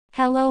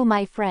Hello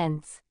my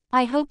friends.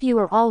 I hope you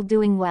are all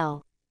doing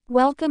well.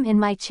 Welcome in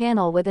my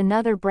channel with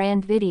another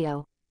brand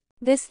video.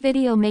 This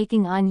video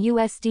making on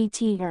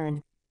USDT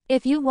earn.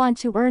 If you want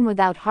to earn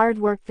without hard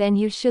work, then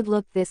you should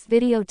look this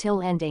video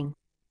till ending.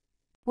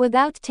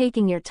 Without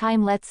taking your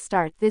time, let's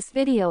start this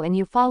video and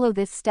you follow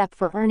this step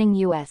for earning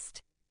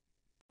Usdt.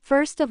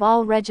 First of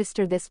all,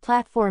 register this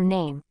platform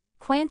name,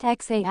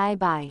 QuantXAI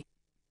by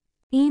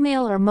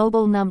email or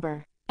mobile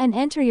number, and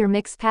enter your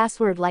mix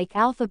password like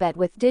alphabet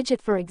with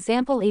digit, for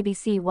example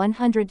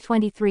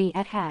ABC123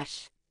 at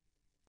hash.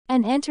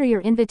 And enter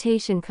your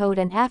invitation code,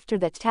 and after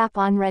that tap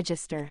on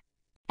register.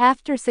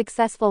 After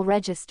successful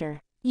register,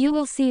 you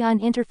will see on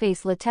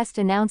interface latest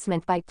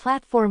announcement by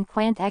platform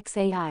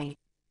QuantXAI,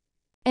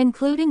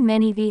 including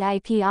many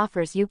VIP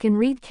offers. You can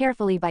read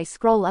carefully by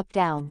scroll up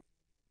down.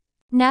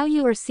 Now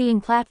you are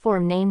seeing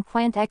platform name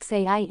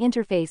QuantXAI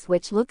interface,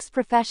 which looks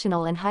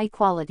professional and high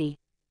quality.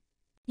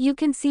 You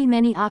can see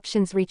many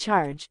options: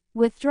 recharge,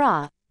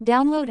 withdraw,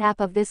 download app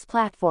of this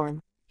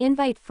platform,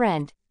 invite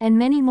friend, and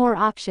many more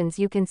options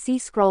you can see.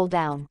 Scroll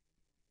down.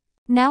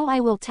 Now I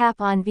will tap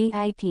on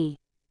VIP.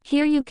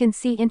 Here you can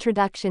see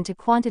introduction to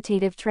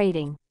quantitative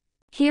trading.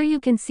 Here you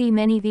can see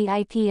many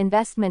VIP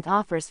investment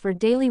offers for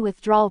daily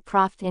withdrawal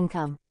profit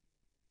income.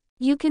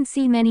 You can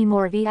see many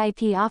more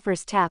VIP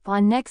offers. Tap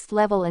on next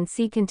level and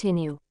see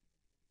continue.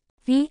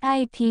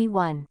 VIP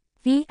 1,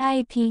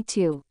 VIP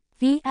 2,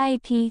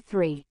 VIP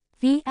 3,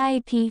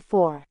 VIP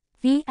 4,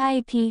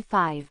 VIP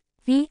 5,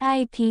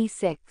 VIP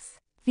 6,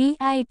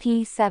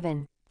 VIP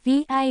 7,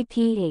 VIP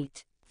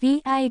 8,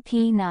 VIP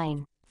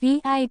 9,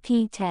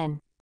 VIP 10.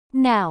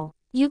 Now,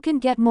 you can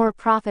get more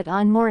profit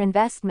on more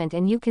investment,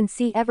 and you can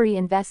see every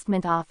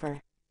investment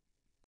offer.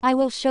 I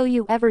will show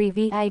you every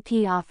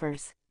VIP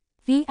offers.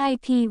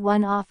 VIP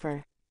 1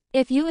 offer.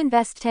 If you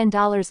invest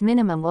 $10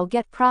 minimum, will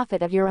get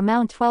profit of your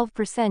amount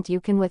 12%.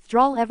 You can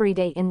withdraw every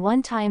day in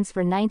 1 times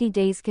for 90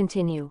 days.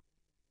 Continue.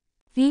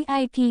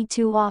 VIP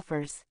 2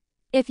 offers.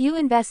 If you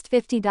invest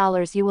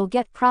 $50, you will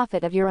get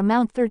profit of your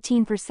amount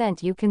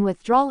 13%. You can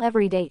withdraw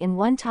every day in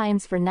 1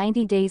 times for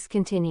 90 days.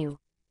 Continue.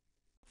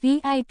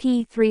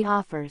 VIP 3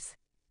 offers.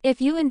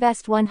 If you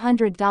invest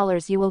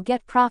 $100, you will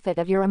get profit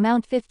of your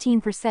amount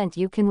 15%.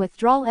 You can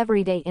withdraw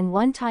every day in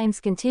 1 times.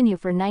 Continue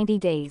for 90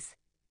 days.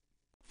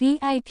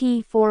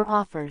 VIP 4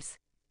 offers.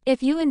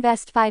 If you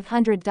invest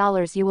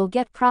 $500, you will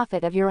get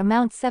profit of your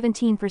amount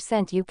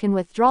 17%. You can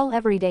withdraw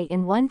every day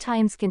in 1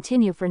 times.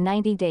 Continue for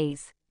 90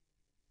 days.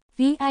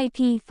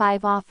 VIP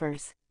 5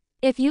 offers.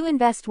 If you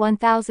invest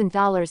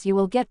 $1,000, you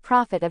will get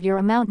profit of your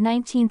amount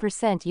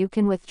 19%. You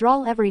can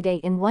withdraw every day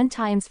in 1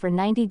 times for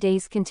 90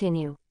 days.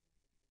 Continue.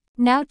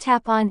 Now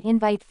tap on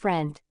invite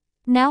friend.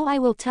 Now I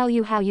will tell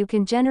you how you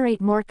can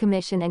generate more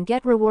commission and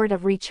get reward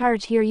of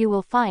recharge. Here you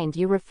will find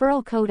your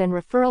referral code and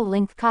referral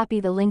link. Copy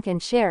the link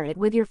and share it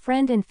with your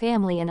friend and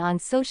family and on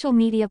social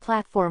media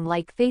platform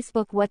like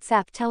Facebook,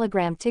 WhatsApp,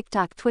 Telegram,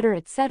 TikTok, Twitter,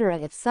 etc.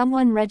 If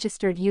someone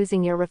registered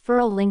using your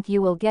referral link,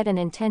 you will get an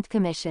intent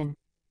commission.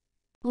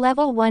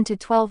 Level 1 to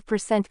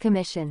 12%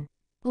 commission.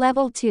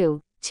 Level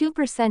 2,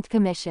 2%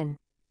 commission.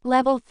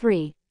 Level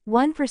 3,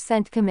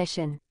 1%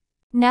 commission.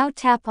 Now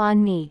tap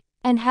on me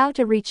and how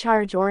to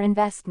recharge or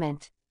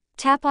investment.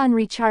 Tap on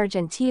recharge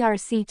and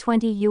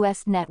TRC20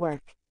 US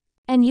network.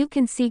 And you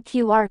can see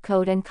QR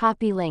code and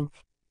copy link.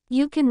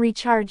 You can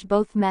recharge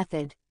both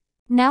method.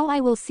 Now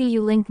I will see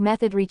you link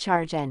method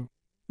recharge and.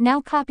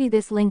 Now copy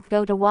this link,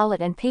 go to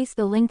wallet and paste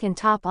the link and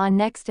tap on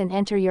next and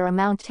enter your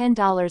amount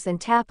 $10 and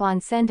tap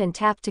on send and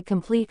tap to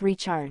complete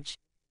recharge.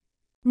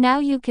 Now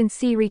you can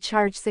see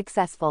recharge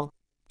successful.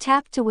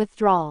 Tap to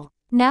withdrawal.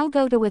 Now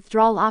go to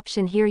withdrawal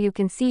option. Here you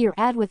can see your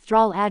add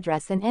withdrawal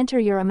address and enter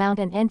your amount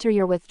and enter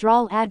your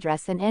withdrawal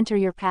address and enter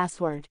your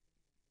password.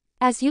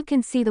 As you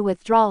can see, the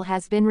withdrawal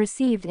has been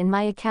received in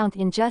my account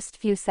in just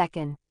few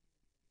seconds.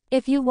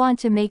 If you want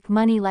to make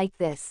money like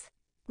this,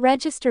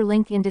 register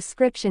link in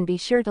description. Be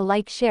sure to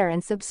like, share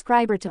and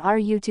subscribe to our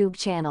YouTube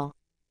channel.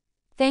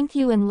 Thank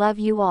you and love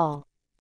you all.